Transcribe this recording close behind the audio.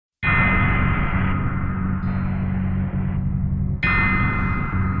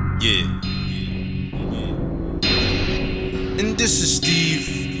Yeah. And this is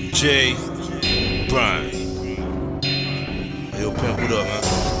Steve J. Bryan. Hey, yo, Pimp, what up, man?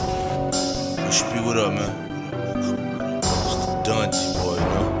 Yo, Speed, what up, man? It's the Dundee boy, you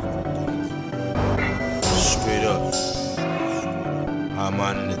know? Straight up. High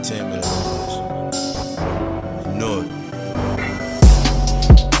Mind Entertainment, you know it.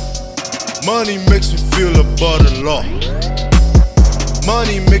 Money makes me feel above the law.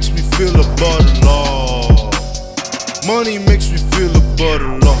 Money makes me feel above the law. Money makes me feel above the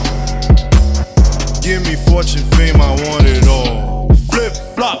law. Give me fortune, fame, I want it all. Flip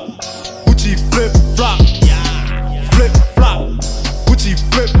flop, Gucci flip flop. Flip flop, Gucci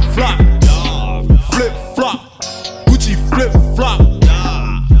flip flop. Flip flop, Gucci flip flop.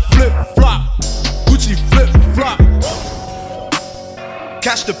 Flip flop, Gucci flip flop.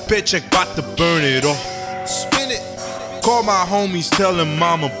 Catch the paycheck, bout to burn it off. Spin it. Call my homies, tell them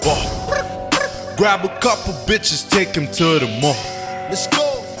I'm a ball. Grab a couple bitches, take them to the mall. Let's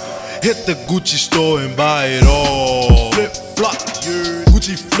go. Hit the Gucci store and buy it all. Flip flop, yeah.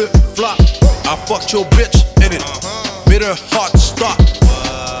 Gucci flip flop. I fucked your bitch in it. Made her heart stop.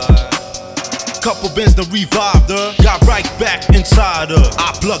 Couple bins to revived her. Got right back inside her.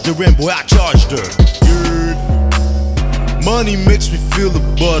 I plugged her in, boy, I charged her. Yeah. Money makes me feel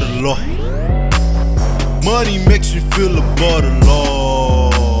above the law. Money makes me feel above the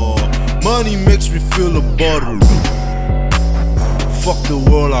law. Money makes me feel above the law. Fuck the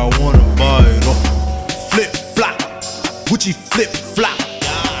world, I wanna buy it all. Flip flop, Gucci flip flop.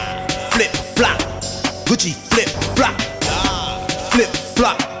 Flip flop, Gucci flip flop. Flip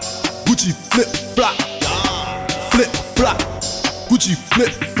flop, Gucci flip flop. Flip flop, Gucci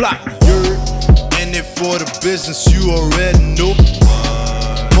flip flop. In it for the business, you already know.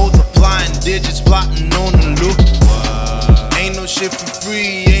 Multiplying digits, plotting on the loop. Ain't no shit for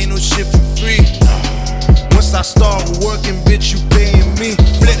free, ain't no shit for free. Once I start working, bitch, you paying me.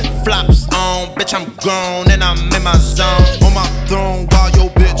 Flip flops on, bitch, I'm grown and I'm in my zone. On my throne while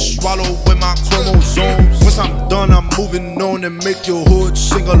your bitch swallow with my chromosomes. Once I'm done, I'm moving on and make your hood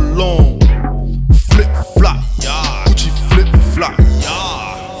sing along. Flip flop, Gucci flip flop.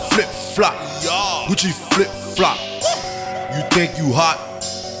 Flip flop, Gucci flip flop. You think you hot,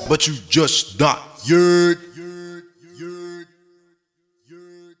 but you just not. Yerd.